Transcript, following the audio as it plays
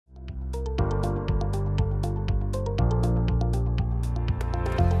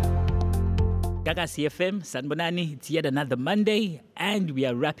Gagasi FM, Sanbonani. It's yet another Monday, and we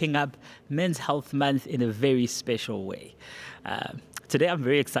are wrapping up Men's Health Month in a very special way. Today, I'm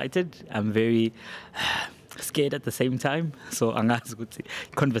very excited. I'm very scared at the same time. So, angazi ukuthi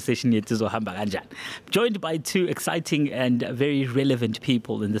conversation yethu izohamba kanjani. Joined by two exciting and very relevant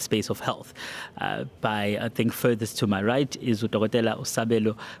people in the space of health. I think furthest to my right is Dr.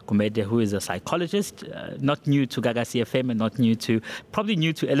 Sabelo Gumede, who is a psychologist, not new to Gagasi FM and probably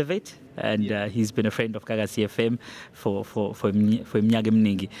new to Elevate. And he's been a friend of Gagasi FM for iminyaka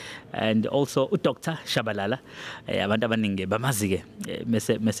eminingi. And also Dr. Shabalala, abantu abaningi bamazi ke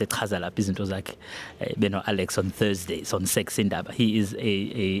mese chaza lapha izinto zakhe beno Alex on Thursdays on Sex Indaba. He is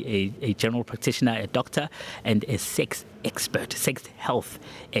a general practitioner, a doctor, and a sex health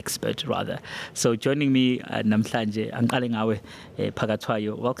expert rather. So joining me namhlanje angiqale ngawe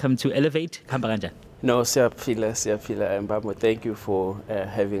Phakathwayo. Welcome to Elevate. Khamba kanjani? No, siyaphila, Mbamo. Thank you for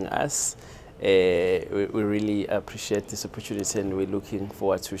having us. We really appreciate this opportunity, and we're looking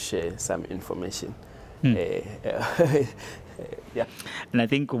forward to share some information. Yeah. And I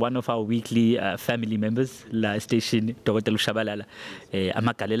think one of our weekly family members, la station, Dr. Shabalala,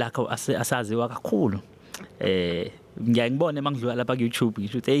 amagalela akho asaziwa kakhulu. Ngiyangibona mangidlula lapha ku YouTube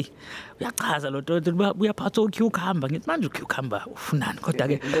ngisho ukuthi hey uyachaza lo nto uyaphatha ucucumber ngithi manje ucucumber ufunani kodwa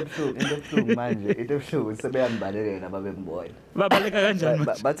ke into manje into ebuhlungu sebeyambalelela babembona babaleka kanjani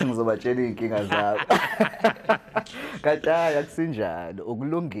bathi ngizobatshela inkinga zabo kanti akusinjalo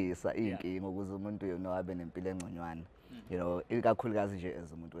ukulungisa inkinga ukuze umuntu yena abe nempilo engconywana, you know, ikakhulukazi nje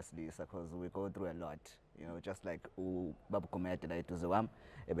as umuntu wesilisa, because we go through a lot, you know, just like Baba Gumede la eduze wami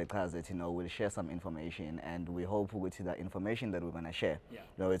ebechaza that, you know, we'll share some information, and we hope with the information that we're going to share, you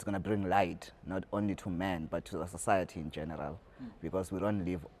know, it's going to bring light not only to men but to the society in general, because we don't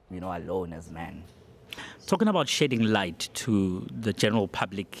live, you know, alone as men. Talking about shedding light to the general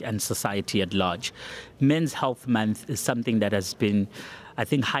public and society at large, Men's Health Month is something that has been, I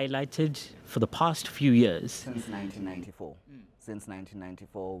think, highlighted for the past few years. Since 1994. Since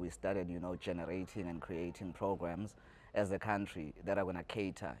 1994, we started, you know, generating and creating programs as a country that are going to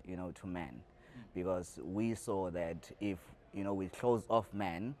cater, you know, to men. Because we saw that if, you know, we close off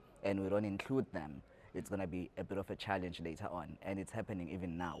men and we don't include them, it's going to be a bit of a challenge later on. And it's happening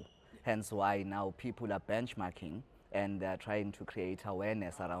even now. Hence why now people are benchmarking and they're trying to create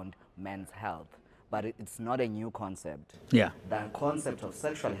awareness around men's health. But it's not a new concept. Yeah. The concept of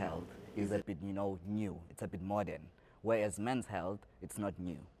sexual health is a bit, you know, new. It's a bit modern. Whereas men's health, it's not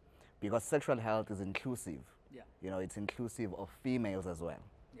new. Because sexual health is inclusive. Yeah. You know, it's inclusive of females as well.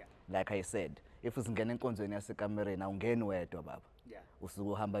 Yeah. Like I said, if usingena enkonzweni yasekamereni awungeni wedwa baba. Yeah. Usuke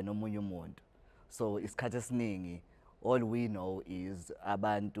uhamba nomunye umuntu. So isikhathi esiningi all we know is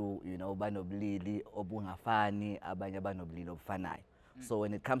abantu, you know, banobulili obungafani, abanye banobulili obufanayo. So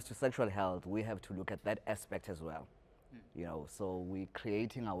when it comes to sexual health, we have to look at that aspect as well. You know, so we're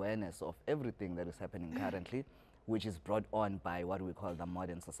creating awareness of everything that is happening currently, which is brought on by what we call the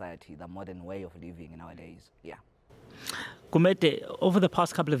modern society, the modern way of living nowadays. Yeah. Gumede, over the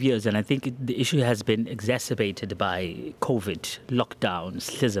past couple of years, and I think the issue has been exacerbated by COVID,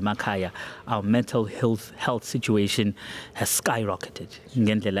 lockdowns, Makaya, our mental health situation has skyrocketed.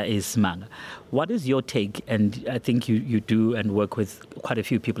 Ngendlela isimanga. What is your take? And I think you do and work with quite a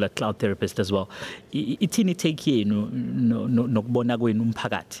few people at Cloud Therapist as well. Itini take nokubona kwenu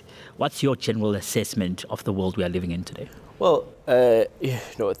umphakathi. What's your general assessment of the world we are living in today? Well, you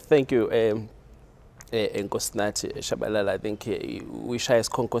know, thank you. Nkosinathi Shabalala, I think we shy as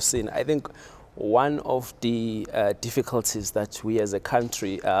Konkosini. I think one of the difficulties that we as a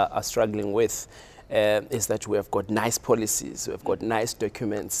country are struggling with is that we have got nice policies, we've got nice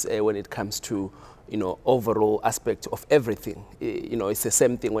documents when it comes to, you know, overall aspect of everything. You know, it's the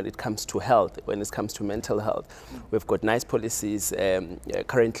same thing when it comes to health, when it comes to mental health. We've got nice policies.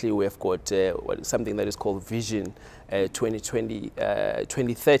 Currently, we've got something that is called Vision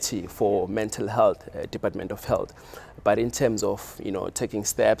 2030 for mental health, Department of Health. But in terms of, you know, taking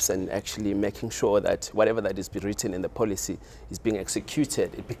steps and actually making sure that whatever that is written in the policy is being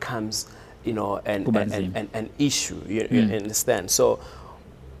executed, it becomes, you know, an issue. You understand? So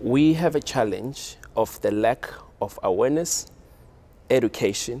we have a challenge of the lack of awareness,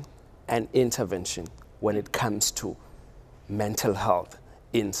 education, and intervention when it comes to mental health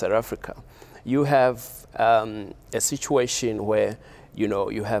in South Africa. You have a situation where, you know,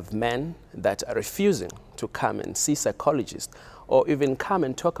 you have men that are refusing to come and see psychologists or even come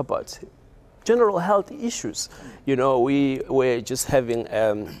and talk about general health issues. You know, we were just having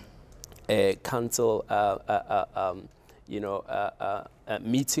a council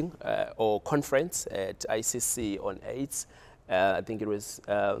meeting or conference at ICC on AIDS. I think it was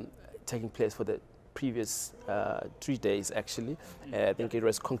taking place for the previous 3 days, actually. I think it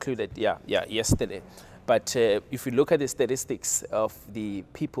was concluded, yesterday. But if you look at the statistics of the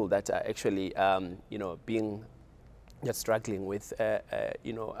people that are actually, being struggling with,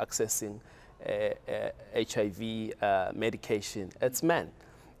 accessing HIV medication, it's men.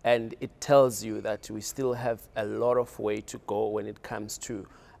 And it tells you that we still have a lot of way to go when it comes to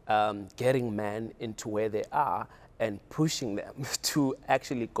getting men into where they are and pushing them to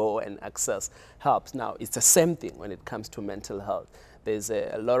actually go and access help. Now, it's the same thing when it comes to mental health. There's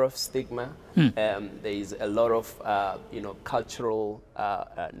a lot of stigma. There's a lot of cultural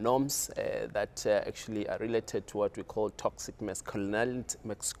norms that actually are related to what we call toxic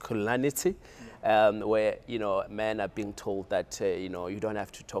masculinity, where men are being told that you don't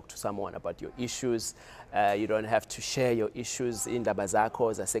have to talk to someone about your issues. You don't have to share your issues. Indaba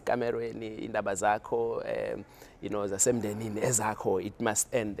zakho zasekamerweni, indaba zakho zasemndenini ezakho. It must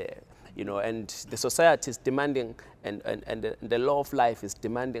end there. And the society is demanding, and the law of life is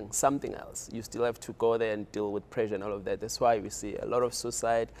demanding something else. You still have to go there and deal with pressure and all of that. That's why we see a lot of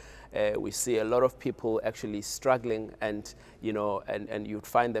suicide. We see a lot of people actually struggling, and you'd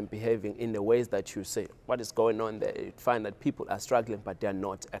find them behaving in the ways that you say, what is going on there? You'd find that people are struggling, but they're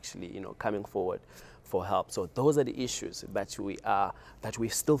not actually, coming forward for help. So those are the issues that we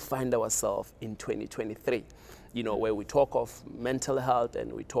still find ourselves in 2023. Where we talk of mental health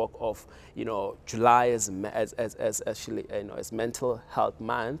and we talk of, July as actually, as mental health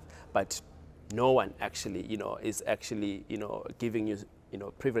month, but no one actually, is actually, giving you,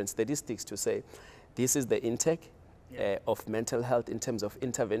 prevalent statistics to say this is the intake of mental health in terms of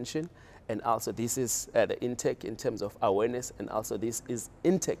intervention, and also this is the intake in terms of awareness, and also this is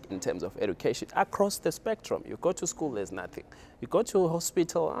intake in terms of education across the spectrum. You go to school, there's nothing. You go to a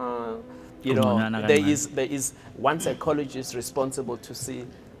hospital, there is one psychologist responsible to see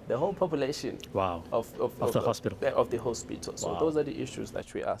the whole population of the hospital. So those are the issues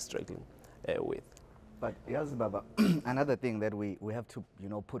that we are struggling with. But yes, Baba, another thing that we have to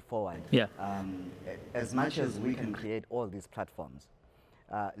put forward. As much as we can create all these platforms,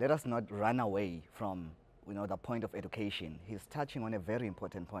 let us not run away from the point of education. He's touching on a very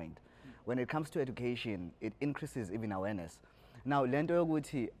important point. When it comes to education, it increases even awareness. Now, lento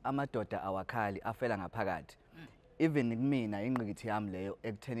yokuthi amadoda awakhali afela ngaphakathi. Even mina ingqikithi yami leyo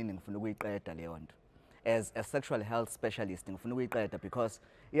ekuthenini ngifuna ukuyiqeda leyo nto. As a sexual health specialist, ngifuna ukuyiqeda because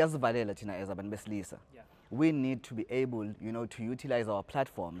iyasivalela thina as abantu besilisa. We need to be able, to utilize our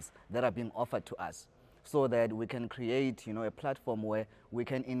platforms that are being offered to us, so that we can create, a platform where we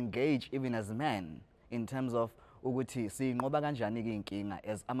can engage even as men in terms of ukuthi sinqoba kanjani inkinga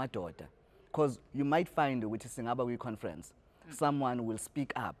as amadoda. Because you might find ukuthi singaba kwi-conference, someone will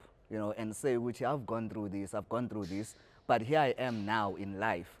speak up, and say ukuthi I've gone through this, but here I am now in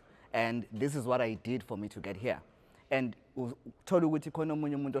life, and this is what I did for me to get here. And thola ukuthi khona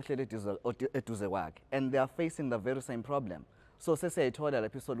omunye umuntu ohlele eduze kwakhe, and they are facing the very same problem. So sesiyayithola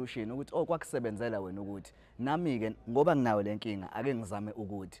lapha isolution ukuthi kwakusebenzela wena ukuthi nami ke ngoba nginayo lenkinga ake ngizame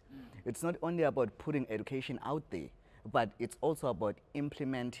ukuthi. It's not only about putting education out there, but it's also about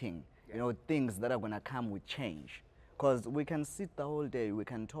implementing things that are going to come with change. Because we can sit the whole day, we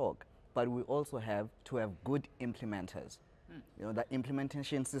can talk, but we also have to have good implementers. The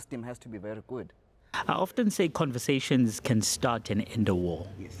implementation system has to be very good. I often say conversations can start and end a war.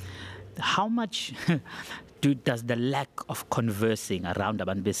 Yes. How much does the lack of conversing around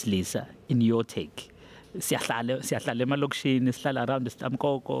abantu besilisa, in your take? Siyahlala emalokishini, sihlala around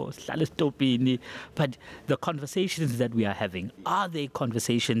isitamkoko, sihlala esitopini, but the conversations that we are having, are they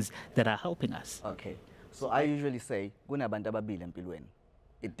conversations that are helping us? Okay, so I usually say kunabantu ababili empilweni.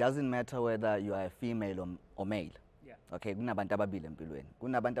 It doesn't matter whether you are a female or male. Okay, kunabantu ababili empilweni.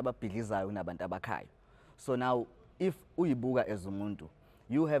 Kunabantu ababhidlizayo, kunabantu abakhayo. So now, if uyibuka as umuntu,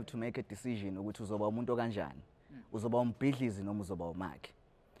 you have to make a decision ukuthi uzoba umuntu kanjani. Uzoba umbhidlizi noma uzoba umakhe.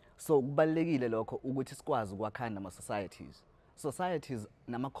 So kubalekile lokho ukuthi sikwazi ukwakhana nama societies. Societies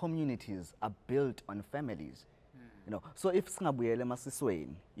nama communities are built on families. So if singabuyele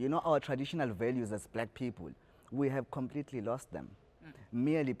emasisweni, our traditional values as black people, we have completely lost them.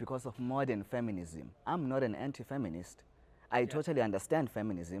 Merely because of modern feminism. I'm not an anti-feminist. I totally understand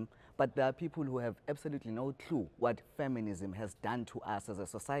feminism, but there are people who have absolutely no clue what feminism has done to us as a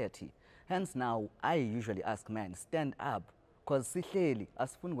society. Hence now, I usually ask men, stand up, because sihleli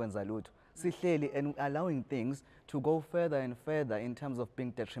asifuni kwenza lutho. Sihleli and allowing things to go further and further in terms of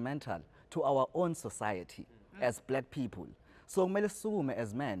being detrimental to our own society as black people. So kumele sisukume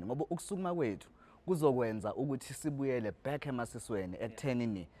as men, ngoba ukusukuma kwethu kuzokwenza ukuthi sibuyele back emasisweni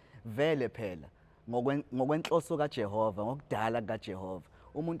ekuthenini vele phela ngokwenhloso kaJehova, ngokudala kaJehova,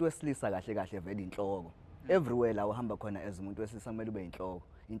 umuntu wesilisa kahle kahle vele inhloko. Everywhere la uhamba khona as umuntu wesilisa kumele ube inhloko.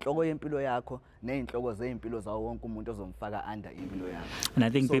 Inhloko yempilo yakho neinhloko zeimpilo zawo wonke umuntu ozomfaka under impilo yakho. And I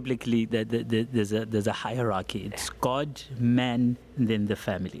think biblically there's a hierarchy. It's God, man, and then the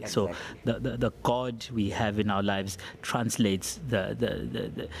family. Exactly. So the God we have in our lives translates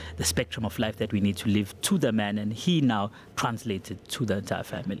the spectrum of life that we need to live to the man, and he now translates it to the entire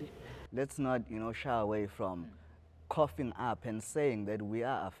family. Let's not, shy away from coughing up and saying that we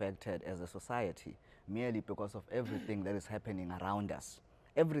are affected as a society merely because of everything that is happening around us.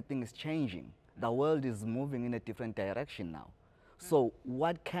 Everything is changing. The world is moving in a different direction now. So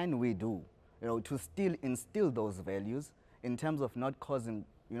what can we do, to still instill those values in terms of not causing,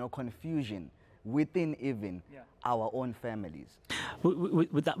 confusion within even our own families?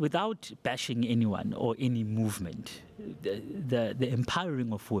 Without bashing anyone or any movement, the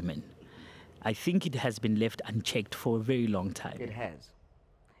empowering of women, I think it has been left unchecked for a very long time. It has.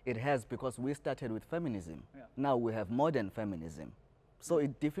 It has, because we started with feminism. Now we have modern feminism. So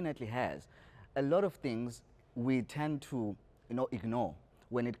it definitely has. A lot of things we tend to, ignore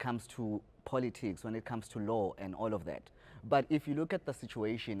when it comes to politics, when it comes to law and all of that. But if you look at the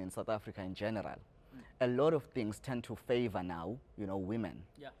situation in South Africa in general, a lot of things tend to favor now, women.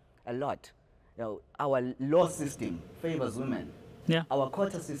 A lot. Our law system favors women. Our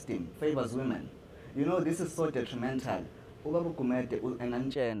quota system favors women. This is so detrimental. Ubaba Gumede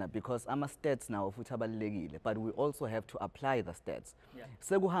engantshena because ama-stats nawo futhi abalulekile, but we also have to apply the stats.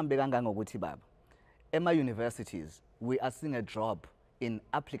 Sekuhambe kangangokuthi baba, ema-universities we are seeing a drop in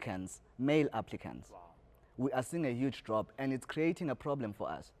applicants, male applicants. We are seeing a huge drop, and it's creating a problem for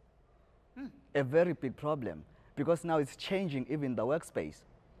us. A very big problem, because now it's changing even the workspace.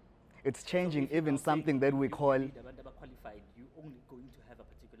 It's changing even something that we call... You're only going to have a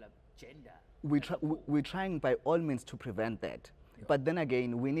particular gender. We're trying by all means to prevent that. But then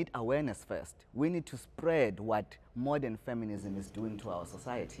again, we need awareness first. We need to spread what modern feminism is doing to our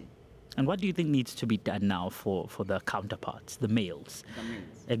society. And what do you think needs to be done now for the counterparts, the males?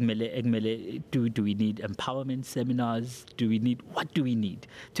 Do we need empowerment seminars? What do we need?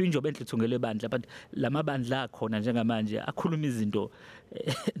 But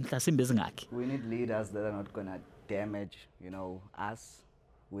we need leaders that are not going to damage, us.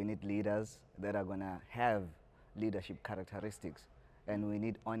 We need leaders that are going to have leadership characteristics. And we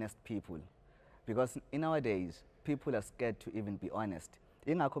need honest people. Because in our days, people are scared to even be honest.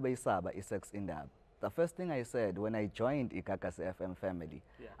 The first thing I said when I joined Gagasi FM family,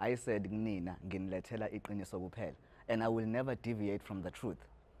 I said, and I will never deviate from the truth,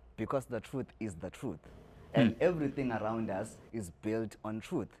 because the truth is the truth. And everything around us is built on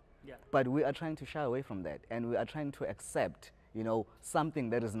truth. But we are trying to shy away from that, and we are trying to accept, something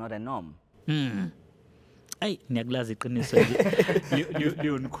that is not a norm. Actually,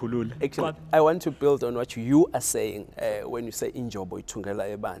 I want to build on what you are saying when you say injobo itungela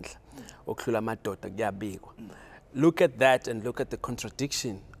ebandla okhulula madoda kuyabikwa. Look at that and look at the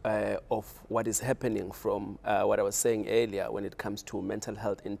contradiction of what is happening from what I was saying earlier when it comes to mental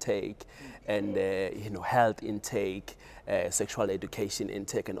health intake and health intake, sexual education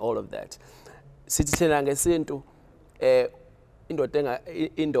intake, and all of that. Sithi thina ngesintu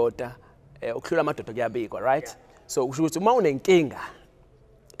indoda okhulula amadoda kuyabikwa, right? So kusho ukuthi uma unenkinga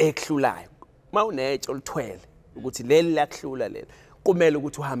ekhululayo, uma unetshe oluthwele ukuthi leli lakhulula leli, kumele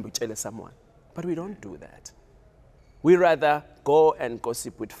ukuthi uhambe utshele someone. But we don't do that. We rather go and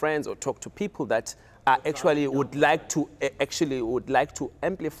gossip with friends or talk to people that are actually would like to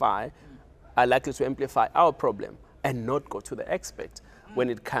amplify, are likely to amplify our problem, and not go to the expert when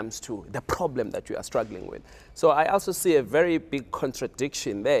it comes to the problem that we are struggling with. So I also see a very big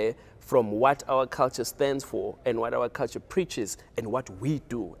contradiction there from what our culture stands for and what our culture preaches and what we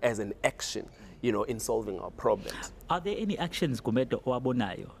do as an action, in solving our problems. Are there any actions, Gumede or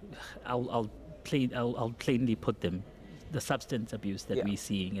Abonayo? I'll plainly put them. The substance abuse that we're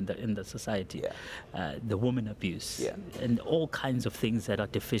seeing in the society, the woman abuse, and all kinds of things that are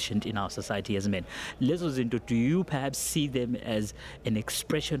deficient in our society as men. Do you perhaps see them as an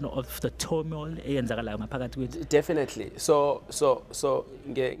expression of the turmoil? Definitely. So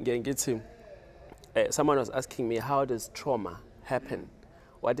someone was asking me, how does trauma happen?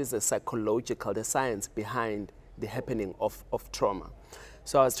 What is the science behind the happening of trauma?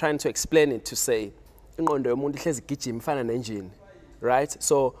 So I was trying to explain it to say, right?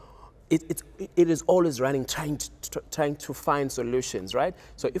 So it is always running, trying to find solutions, right?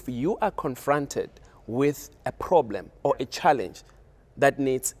 So if you are confronted with a problem or a challenge that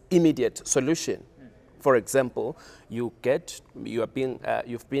needs immediate solution, for example, you've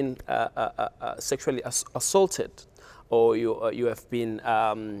been sexually assaulted, or you have been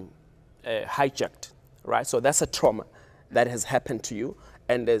hijacked, right? So that's a trauma that has happened to you,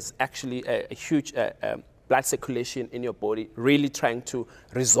 and there's actually a huge blood circulation in your body, really trying to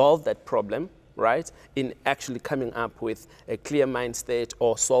resolve that problem, right? In actually coming up with a clear mind state,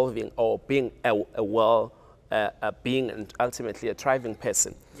 or solving, or being a well being, and ultimately a thriving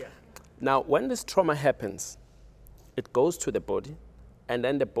person. Yeah. Now, when this trauma happens, it goes to the body, and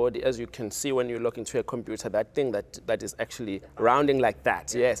then the body, as you can see when you look into a computer, that thing that is actually rounding like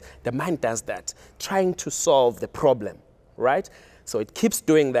that, yes, the mind does that, trying to solve the problem, right? So it keeps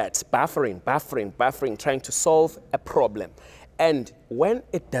doing that, buffering, trying to solve a problem. And when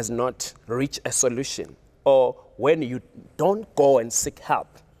it does not reach a solution, or when you don't go and seek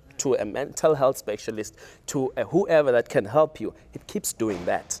help to a mental health specialist, to whoever that can help you, it keeps doing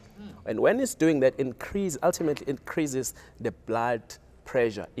that. And when it's doing that, ultimately increases the blood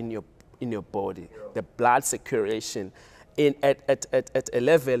pressure in your body, the blood circulation at a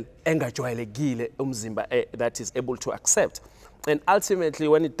level engajwayelekile umzimba that is able to accept. And ultimately,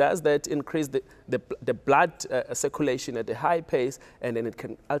 when it does that, increase the blood circulation at a high pace, and then it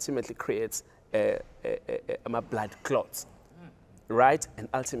can ultimately create blood clots, right? And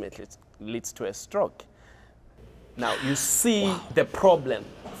ultimately, it leads to a stroke. Now, you see the problem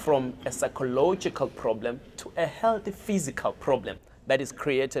from a psychological problem to a healthy physical problem that is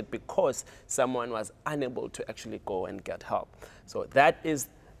created because someone was unable to actually go and get help. So that is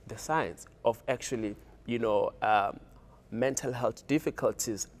the science of actually, mental health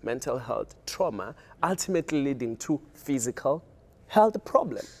difficulties, mental health trauma, ultimately leading to physical health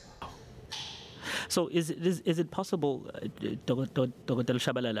problem. So is it possible, Dr.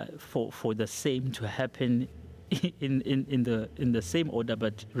 Shabalala, for the same to happen in the same order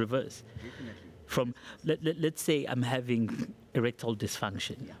but reverse? Definitely. From let's say I'm having erectile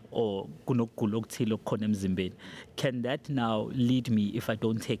dysfunction, or can that now lead me, if I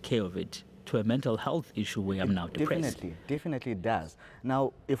don't take care of it, to a mental health issue where I'm now depressed? Definitely it does.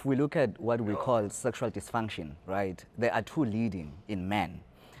 Now, if we look at what we call sexual dysfunction, right, there are two leading in men.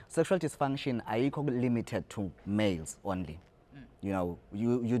 Sexual dysfunction are limited to males only.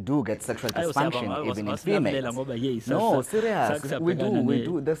 You do get sexual dysfunction even in females. No, serious. We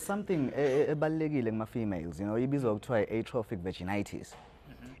do. There's something ebalulekile in females. Ibizwa kuthiwa atrophic vaginitis.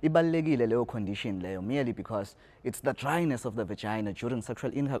 Ibalulekile leyo condition leyo merely because it's the dryness of the vagina during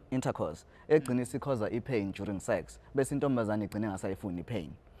sexual intercourse egcina isikhoza ipain during sex. Bese intombazane igcina ngasayifuni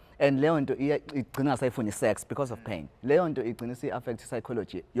pain. And leyo nto igcina ngasayifuni sex because of pain. Leyo nto igcina affect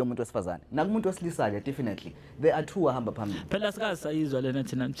psychology yomuntu wesifazane. Nakumuntu wesilisa definitely. There are two ahamba phambili. Phela sikasayizwa lena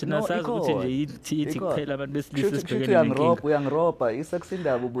thina sazi ukuthi nje ithi kuphela abantu besilisa sibhekene nenkinga. Uyangiroba isex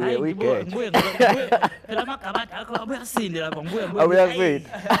indaba ubuye uyigeke. Phela amagabada akho abuyasinde lapha ngibuye. Awuyasinde.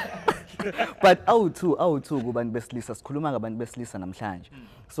 But awu2 kubantu besilisa sikhuluma ngabantu besilisa namhlanje.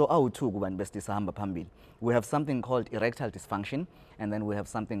 So awu2 kubantu besilisa hamba phambili. We have something called erectile dysfunction, and then we have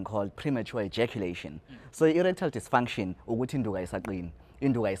something called premature ejaculation. So erectile dysfunction ukuthi induku ayisaqini,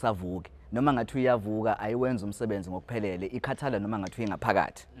 induku ayisavuki, noma ngathi uyavuka ayiwenza umsebenzi ngokuphelele, ikhathala noma ngathi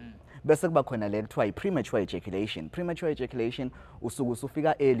ingaphakathi. Bese kuba khona le kuthiwa premature ejaculation. Premature ejaculation usuku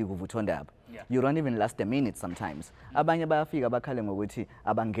usufika early kuvuthondaba. You don't even last a minute sometimes. Abanye bayafika bakhale ngokuthi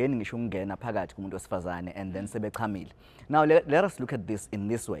abangeni ngisho ukungena phakathi kumuntu wesifazane and then sebechamile. Now let us look at this in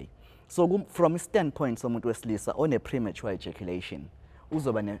this way. So from a standpoint somuntu wesilisa on a premature ejaculation,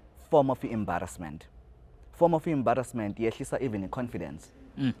 uzoba ne form of embarrassment. Form of embarrassment yehlisa even confidence.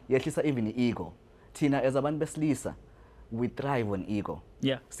 Yehlisa even ego. Thina as abantu besilisa, we thrive on ego.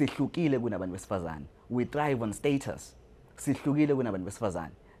 Yeah. Sihlukile kunabantu besifazane. We thrive on status. Sihlukile kunabantu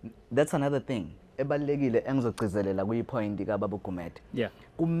besifazane. That's another thing. Ebalulekile engizogcizelela kuyipoint kaBaba Gumede. Yeah.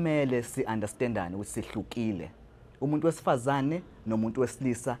 Kumele si understandane ukuthi sihlukile. Umuntu wesifazane nomuntu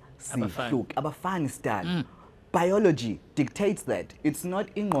wesilisa sihluke. Abafani style. Biology dictates that. It's not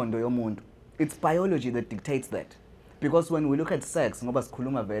ingqondo yomuntu. It's biology that dictates that. Because when we look at sex, ngoba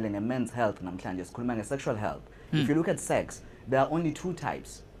sikhuluma vele nge-men's health namhlanje, sikhuluma nge-sexual health. If you look at sex, there are only two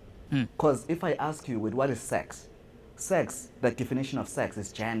types. Because if I ask you with what is sex, the definition of sex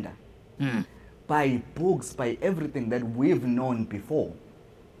is gender. By books, by everything that we've known before,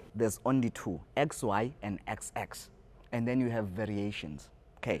 there's only two, XY and XX. And then you have variations,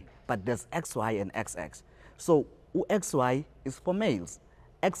 okay? But there's XY and XX. So XY is for males,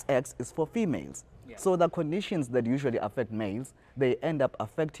 XX is for females. Yeah. So the conditions that usually affect males, they end up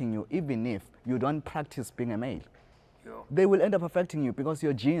affecting you even if you don't practice being a male. Yeah. They will end up affecting you because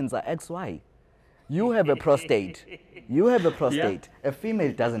your genes are XY. You have a prostate. You have a prostate. Yeah. A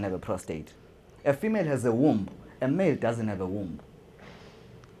female doesn't have a prostate. A female has a womb. A male doesn't have a womb.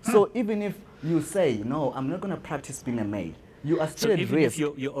 So even if you say, no, I'm not going to practice being a male, you are still So at even risk.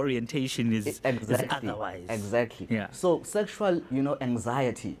 if your orientation is otherwise. Exactly. Yeah. So sexual,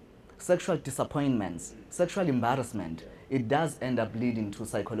 anxiety, sexual disappointments, sexual embarrassment, it does end up leading to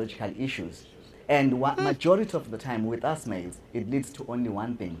psychological issues. And majority of the time with us males, it leads to only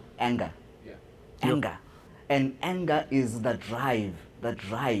one thing: anger. Yeah. Anger. And anger is the drive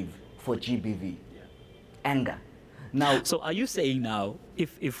for GBV. Yeah. Anger. Now, So are you saying now,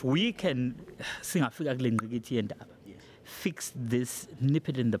 if we can singafika kule ngqikithi yendaba, fix this, nip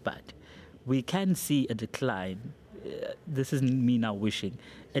it in the bud, we can see a decline, this isn't me now wishing,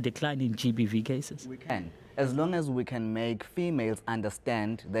 a decline in GBV cases? we can. As long as we can make females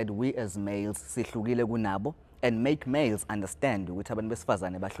understand that we as males sihlukile kunabo, and make males understand ukuthi abantu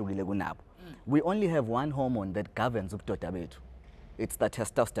besifazane bahlukile kunabo. We only have one hormone that governs ubudoda bethu. It's the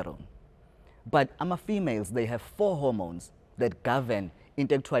testosterone. But females, they have 4 hormones that govern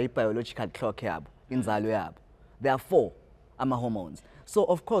into ekuthiwa biological clock yabo, inzalo yabo. There are 4 hormones. So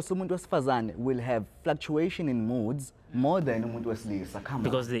of course umuntu wesifazane will have fluctuation in moods more than umuntu wesilisa. Come on.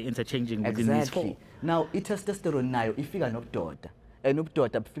 Because they're interchanging within these 4. Now testosterone nayo ifika nobudoda, and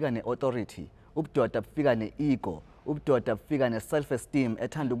ubudoda bufika ne-authority, ubudoda bufika ne-ego, ubudoda bufika ne-self-esteem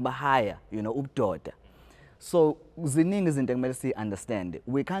ethanda ukuba higher, ubudoda. So ziningi izinto ekumele si-understand.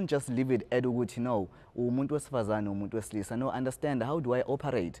 We can't just leave it at ukuthi no, umuntu wesifazane umuntu wesilisa. No, understand how do I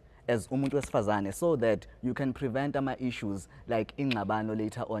operate as umuntu wesifazane so that you can prevent issues like ingxabano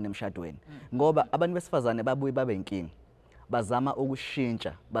later on emshadweni. Ngoba abantu besifazane babuye babe inkinga. Bazama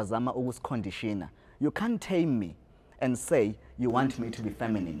ukushintsha, bazama ukusikondishina. You can't tame me and say you want me to be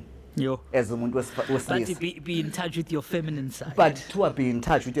feminine. As umuntu wesilisa. But be in touch with your feminine side. But to be in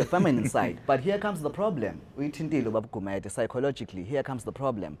touch with your feminine side. But here comes the problem. Psychologically, here comes the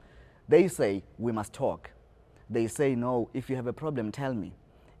problem. They say we must talk. They say, no, if you have a problem, tell me.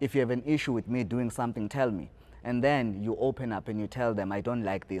 If you have an issue with me doing something, tell me. And then you open up and you tell them, I don't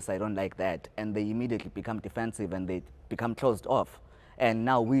like this, I don't like that. And they immediately become defensive and they become closed off. And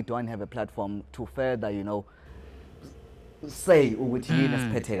now we don't have a platform to further, say ukuthi yini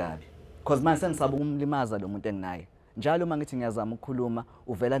esiphethe kabi. Because manje sengisaba ukumlimaza lo muntu enginaye. Njalo mangithi ngiyazama ukukhuluma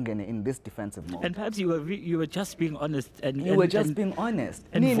uvela ngene in this defensive mode. And perhaps you were just being honest and you were just being honest.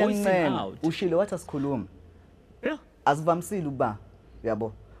 And voicing out. Ushilo wathi asikhuluma. Yeah. Asivamisile ukuba,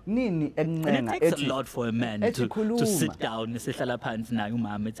 yabo. Nini encenga and it takes a lot for a man to sit down esihlala phansi naye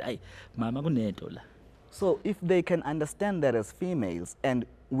umama ethi ay mama kunento la. So if they can understand that as females and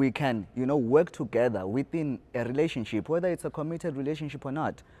we can, work together within a relationship, whether it's a committed relationship or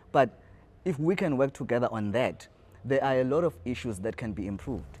not, but if we can work together on that, there are a lot of issues that can be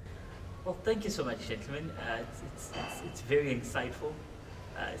improved. Well, thank you so much, gentlemen. It's very insightful.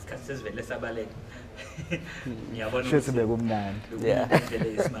 It's Sabelo Gumede. Yeah.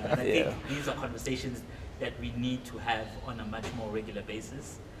 And I think these are conversations that we need to have on a much more regular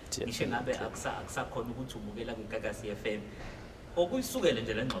basis. Ngisho ngabe akusakhona ukuthi ubukela kwiGagasi FM. Okuyisukele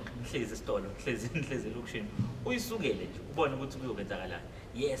nje lengxoxo mhlezi isitolo, mhlezi elokushini. Uyisukele nje ubone ukuthi kuyobenzakalani.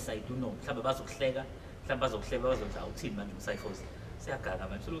 Yes, I do know. Mhlawumbe bazokuhleka, mhlawumbe bazokuhleka bazothi awuthini manje umsayfosi. Siyagaga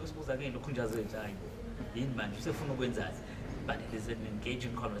manje lokho sibuza ke lokhu nje azenze hayi. Yini manje usefuna ukwenzani? But it is an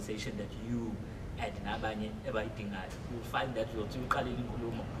engaging conversation that you and nabanye ebayidingayo. You will find that uyothi uqalele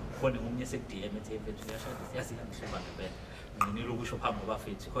inkulumo khona ngomunye sek-DM ethi mfethu siyashada siyasihambiswa ngempela. Nginilo kusho phambi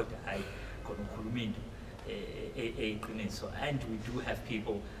kwabafethu kodwa hayi khona ukhuluma into eyiqiniso. And we do have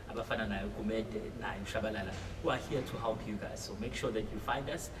people abafana nayo Gumede nayo Shabalala who are here to help you guys. So make sure that you find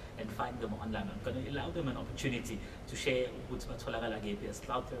us and find them online. I'm going to allow them an opportunity to share ukuthi batholakala kephi as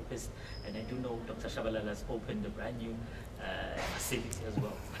cloud therapist. And I do know Dr. Shabalala has opened a brand new facility as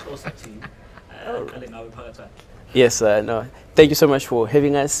well, closer to you. Yes, no. Thank you so much for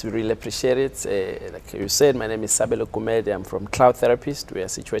having us. We really appreciate it. Like you said, my name is Sabelo Gumede. I'm from Cloud Therapist. We are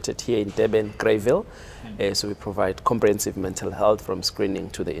situated here in Durban, Greyville. So we provide comprehensive mental health from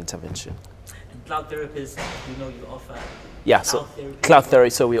screening to the intervention. And Cloud Therapist, you offer Cloud Therapy,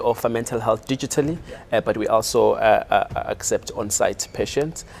 so we offer mental health digitally, but we also accept on-site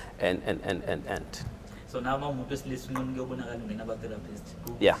patients and. So now I'm just listening to therapist,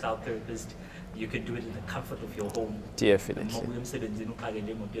 Cloud Therapist. You can do it in the comfort of your home. Definitely.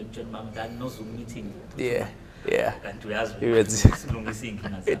 Yeah.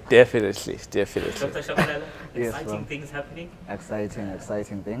 Definitely. Dr. Shabalala, exciting things happening?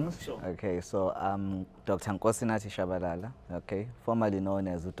 Exciting things. Sure. Okay, so Dr. Nkosinathi Shabalala, okay, formerly known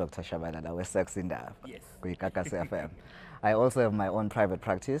as Dr. Shabalala, we're Sex in the Gagasi FM. I also have my own private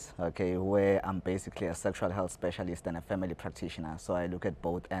practice, okay, where I'm basically a sexual health specialist and a family practitioner. So I look at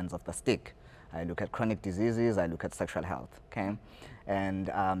both ends of the stick. I look at chronic diseases, I look at sexual health, okay? And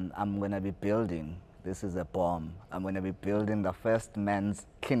I'm going to be building, this is a bomb, I'm going to be building the first men's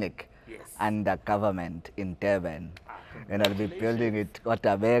clinic under government in Durban. And I'll be building it at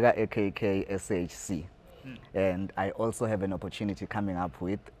Tabega, AKK, SHC. And I also have an opportunity coming up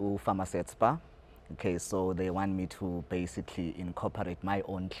with Pharmacy Spa. Okay, so they want me to basically incorporate my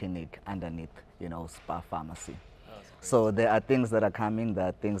own clinic underneath, you know, Spa Pharmacy. So there are things that are coming, there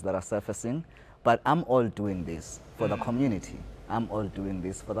are things that are surfacing, but I'm all doing this for the community. I'm all doing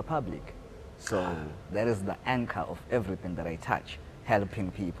this for the public. So that is the anchor of everything that I touch,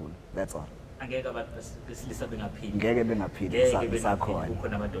 helping people, that's all. Angeke abantu besilisa bengaphili. Ngeke bengaphili, sakhona.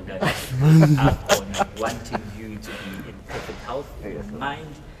 Kukhona amadoda akhona wanting you to be in perfect health, in your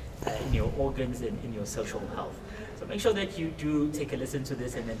mind, in your organs, and in your social health. So make sure that you do take a listen to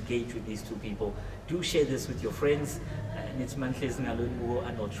this and engage with these two people. Do share this with your friends. And it's Mantlez Ngalungu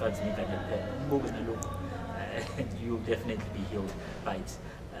and you'll definitely be healed by it.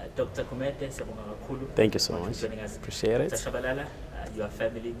 Dr. Gumede, thank you so much. For joining us. Appreciate it. Dr. Shabalala, your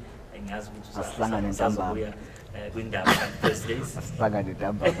family. Asihlangane ntambama. Thursdays. Asihlangane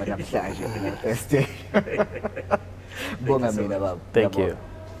ntambama namhlanje Thursday. Bonga mina baba. Thank you.